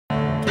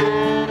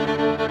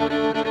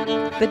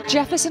The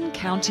Jefferson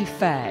County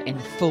Fair in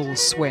full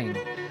swing.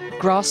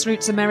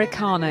 Grassroots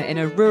Americana in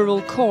a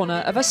rural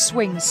corner of a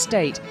swing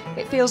state.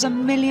 It feels a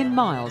million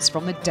miles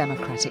from the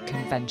Democratic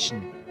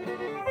convention.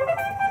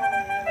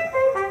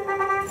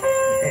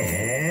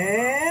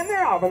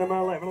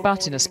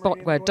 But in a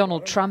spot where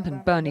Donald Trump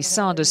and Bernie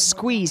Sanders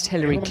squeezed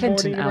Hillary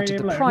Clinton out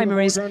of the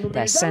primaries,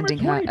 they're sending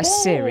her a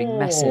searing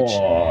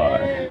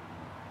message.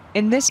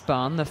 In this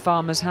barn, the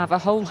farmers have a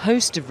whole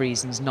host of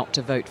reasons not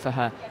to vote for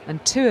her,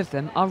 and two of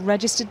them are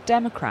registered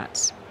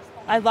Democrats.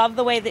 I love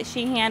the way that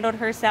she handled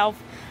herself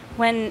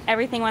when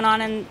everything went on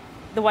in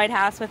the White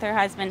House with her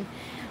husband.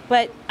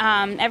 But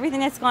everything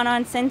that's gone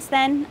on since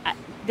then,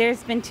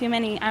 there's been too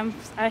many,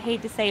 I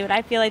hate to say it, but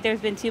I feel like there's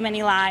been too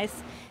many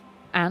lies.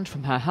 And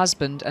from her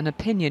husband, an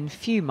opinion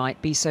few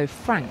might be so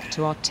frank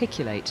to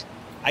articulate.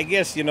 I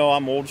guess, you know,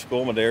 I'm old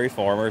school, I'm a dairy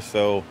farmer,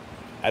 so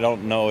I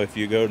don't know if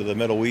you go to the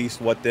Middle East,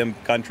 what them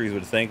countries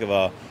would think of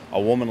a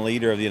woman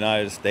leader of the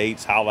United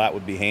States, how that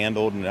would be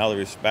handled and how the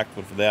respect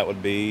for that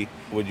would be.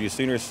 Would you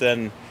sooner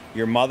send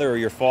your mother or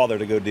your father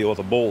to go deal with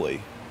a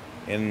bully?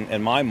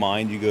 In my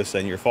mind, you go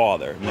send your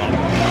father.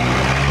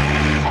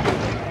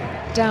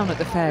 Down at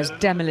the fair's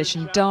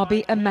demolition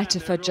derby, a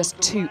metaphor just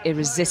too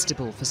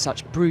irresistible for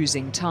such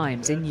bruising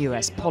times in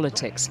US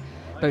politics.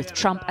 Both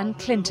Trump and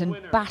Clinton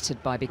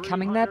battered by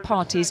becoming their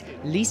party's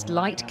least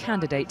liked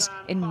candidates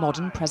in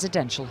modern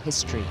presidential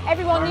history.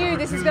 Everyone knew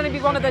this was going to be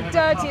one of the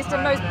dirtiest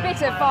and most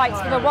bitter fights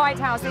for the White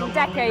House in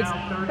decades,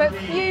 but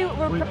few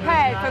were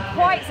prepared for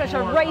quite such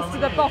a race to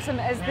the bottom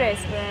as this.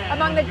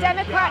 Among the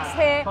Democrats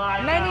here,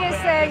 many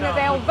are saying that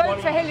they'll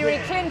vote for Hillary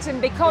Clinton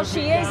because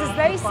she is, as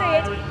they see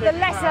it, the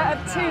lesser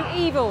of two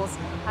evils.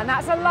 And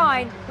that's a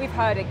line we've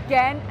heard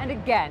again and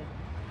again.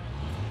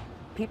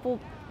 People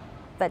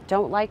that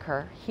don't like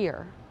her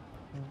here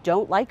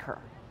don't like her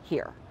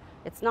here.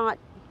 It's not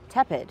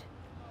tepid.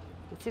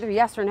 It's either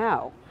yes or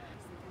no.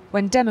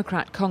 When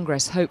Democrat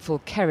Congress hopeful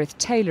Kerith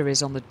Taylor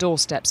is on the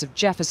doorsteps of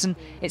Jefferson,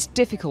 it's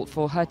difficult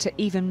for her to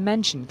even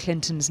mention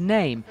Clinton's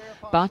name.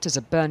 But as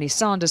a Bernie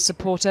Sanders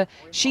supporter,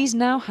 she's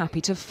now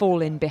happy to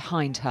fall in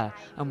behind her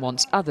and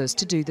wants others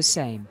to do the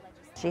same.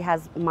 She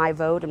has my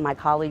vote and my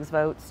colleagues'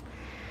 votes.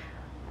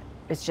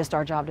 It's just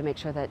our job to make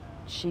sure that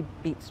she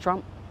beats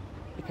Trump,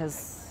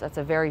 because that's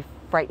a very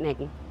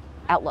frightening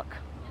outlook.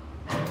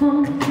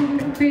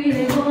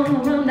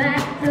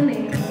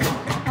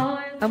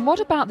 And what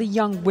about the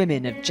young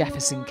women of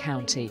Jefferson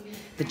County?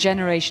 The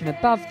generation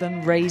above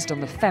them, raised on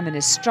the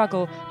feminist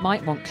struggle,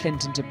 might want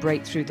Clinton to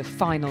break through the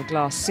final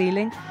glass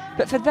ceiling.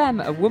 But for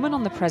them, a woman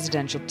on the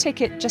presidential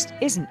ticket just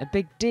isn't a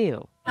big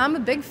deal. I'm a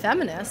big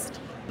feminist,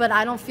 but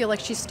I don't feel like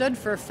she stood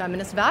for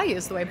feminist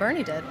values the way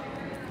Bernie did.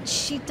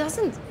 She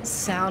doesn't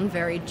sound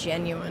very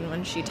genuine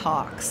when she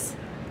talks.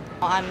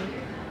 I'm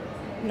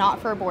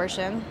not for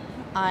abortion.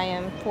 I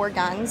am for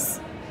guns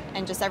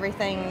and just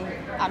everything.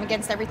 I'm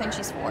against everything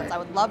she's for. I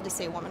would love to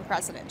see a woman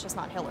president, just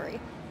not Hillary.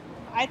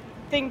 I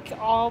think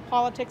all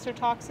politics are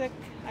toxic.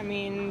 I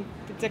mean,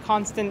 it's a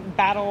constant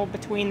battle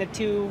between the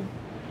two.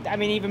 I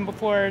mean, even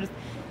before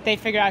they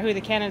figure out who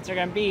the candidates are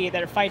going to be,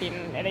 they're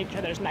fighting at each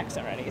other's necks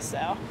already.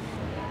 So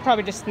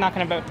probably just not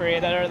going to vote for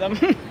either of them.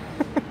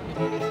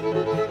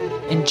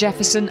 In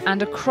Jefferson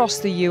and across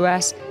the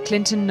US,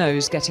 Clinton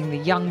knows getting the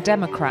young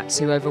Democrats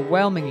who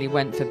overwhelmingly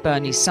went for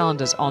Bernie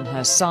Sanders on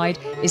her side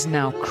is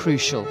now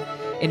crucial.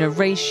 In a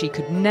race she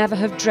could never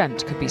have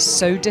dreamt could be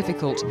so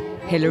difficult,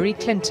 Hillary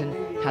Clinton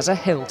has a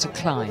hill to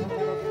climb.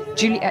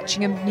 Julie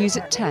Etchingham, News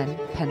at 10,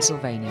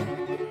 Pennsylvania.